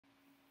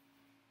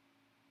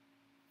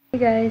Hey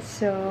guys,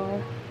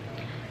 so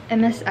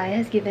MSI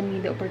has given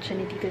me the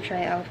opportunity to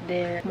try out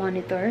their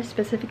monitor,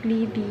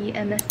 specifically the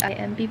MSI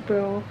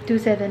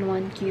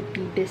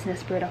MP271QP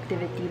Business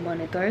Productivity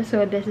Monitor.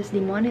 So this is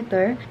the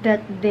monitor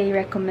that they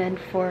recommend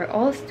for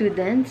all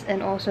students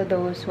and also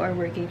those who are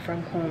working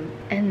from home.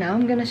 And now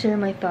I'm gonna share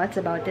my thoughts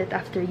about it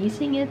after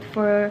using it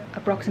for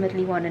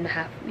approximately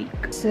 1.5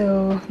 weeks.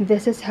 So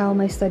this is how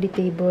my study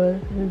table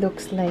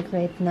looks like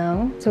right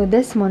now. So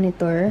this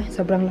monitor,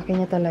 sobrang laki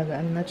niya talaga.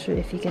 I'm not sure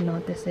if you can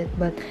notice it,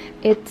 but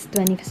it's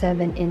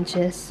 27 inches.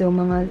 So,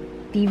 mga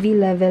TV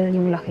level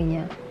yung laki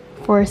niya.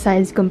 For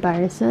size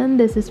comparison,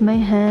 this is my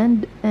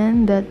hand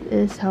and that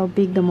is how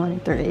big the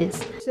monitor is.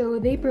 So,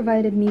 they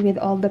provided me with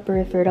all the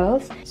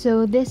peripherals.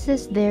 So, this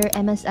is their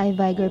MSI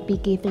Vigor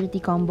PK30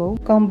 combo.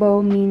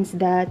 Combo means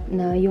that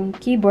na yung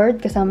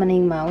keyboard kasama na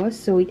yung mouse.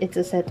 So, it's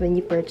a set when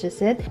you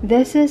purchase it.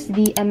 This is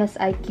the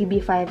MSI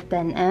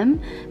QB510M.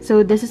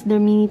 So, this is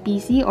their mini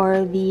PC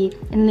or the,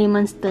 in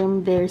layman's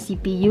term, their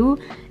CPU.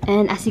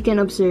 And as you can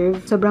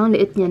observe, sobrang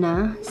liit niya na.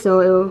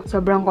 So,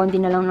 sobrang konti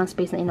na lang ng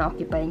space na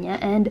ina-occupy niya.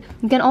 And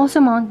you can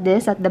also mount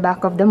this at the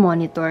back of the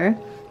monitor.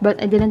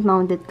 But I didn't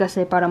mount it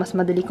kasi para mas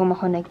madali kong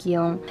makonect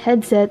yung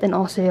headset and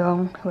also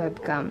yung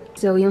webcam.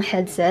 So, yung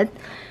headset,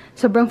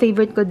 sobrang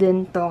favorite ko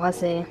din to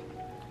kasi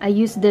I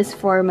use this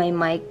for my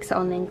mic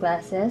sa online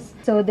classes.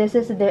 So, this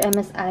is their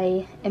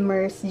MSI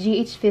IMMERSE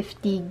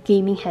GH50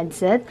 gaming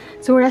headset.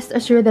 So, rest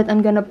assured that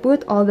I'm gonna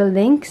put all the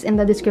links in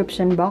the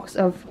description box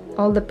of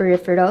all the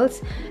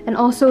peripherals and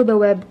also the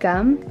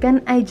webcam.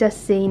 Can I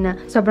just say na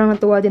sobrang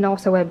natuwa din ako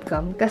sa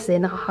webcam kasi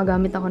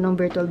nakakagamit ako ng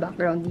virtual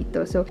background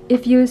dito. So,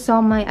 if you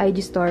saw my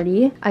IG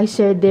story, I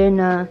shared there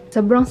na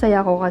sobrang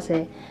saya ko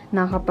kasi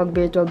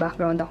nakakapag-virtual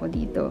background ako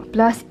dito.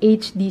 Plus,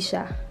 HD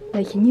siya.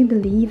 Like, can you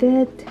believe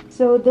it?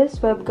 So, this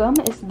webcam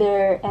is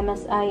their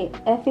MSI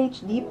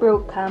FHD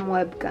Pro Cam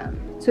webcam.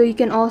 So, you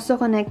can also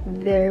connect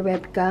their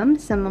webcam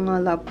sa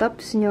mga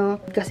laptops nyo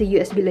kasi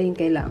USB lang yung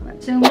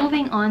kailangan. So,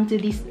 moving on to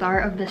the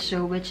star of the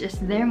show, which is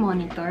their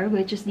monitor,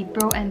 which is the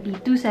Pro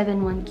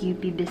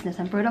MP271QP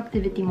Business and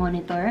Productivity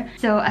Monitor.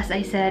 So, as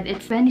I said,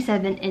 it's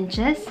 27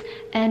 inches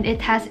and it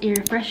has a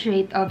refresh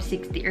rate of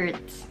 60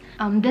 Hz.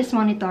 This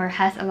monitor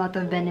has a lot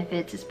of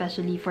benefits,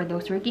 especially for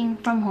those working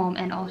from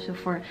home and also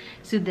for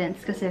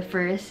students. Kasi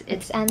first,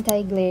 it's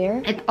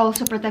anti-glare. It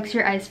also protects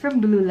your eyes from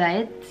blue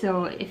light.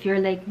 So, if you're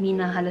like me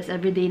na halos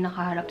everyday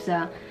nakaharap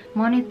sa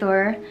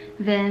monitor,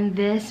 then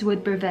this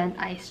would prevent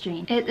eye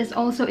strain. It is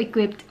also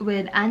equipped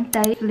with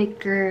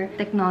anti-flicker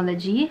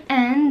technology.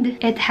 And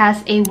it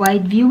has a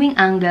wide viewing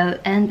angle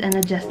and an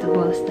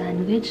adjustable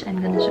stand, which I'm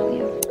gonna show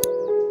you.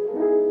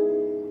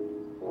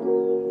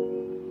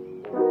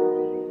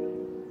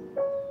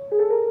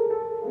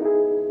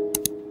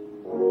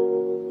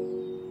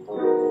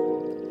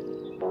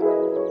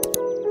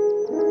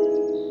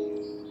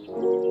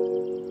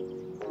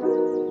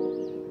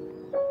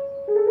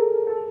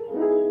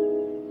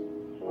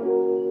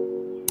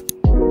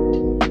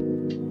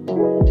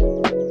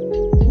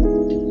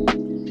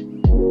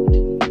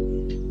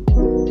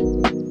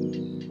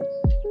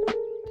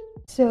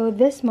 So,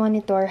 this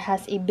monitor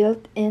has a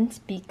built-in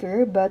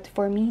speaker, but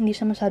for me, hindi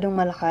siya masyadong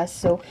malakas.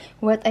 So,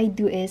 what I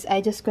do is,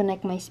 I just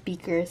connect my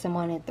speaker sa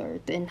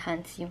monitor to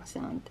enhance yung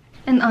sound.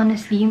 And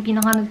honestly, yung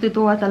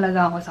pinaka-nagtutuwa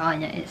talaga ako sa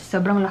kanya is,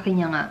 sobrang laki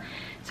niya nga.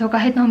 So,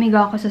 kahit na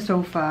humiga ako sa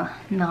sofa,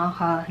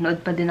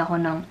 nakakanood pa din ako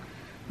ng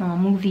mga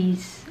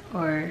movies,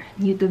 or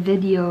YouTube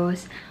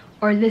videos,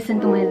 or listen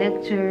to my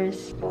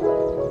lectures.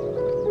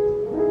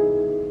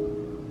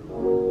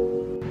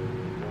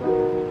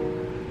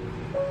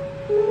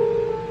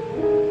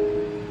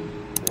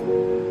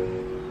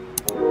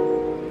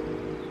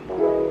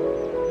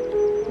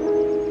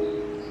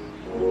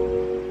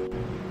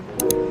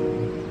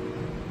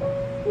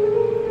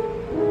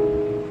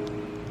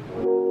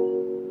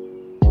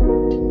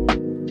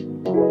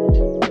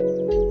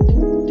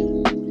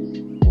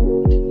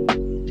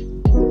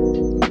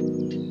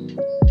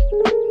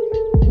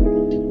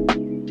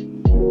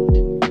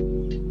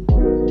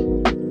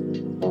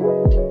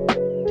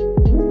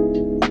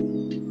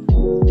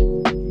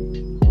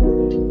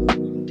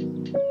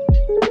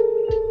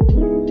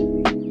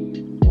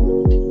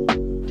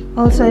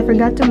 Also, I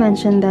forgot to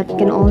mention that you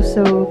can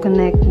also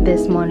connect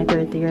this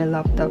monitor to your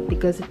laptop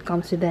because it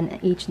comes with an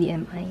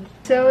HDMI.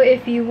 So,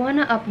 if you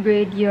want to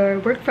upgrade your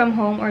work from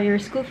home or your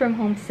school from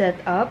home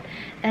setup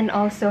and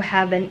also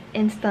have an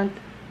instant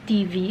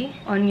TV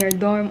on your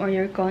dorm or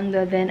your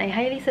condo, then I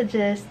highly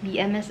suggest the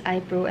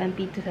MSI Pro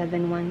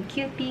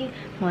MP271QP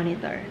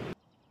monitor.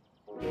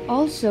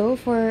 Also,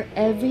 for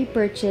every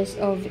purchase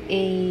of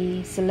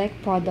a select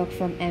product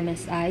from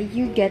MSI,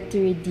 you get to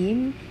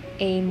redeem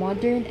a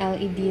modern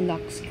LED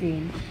lock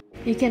screen.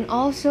 You can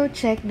also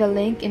check the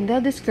link in the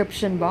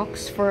description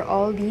box for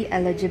all the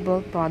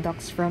eligible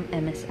products from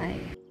MSI.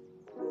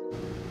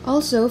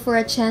 Also, for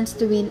a chance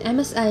to win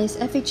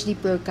MSI's FHD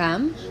Pro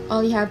Cam,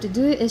 all you have to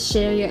do is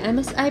share your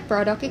MSI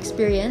product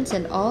experience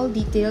and all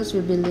details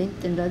will be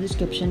linked in the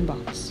description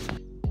box.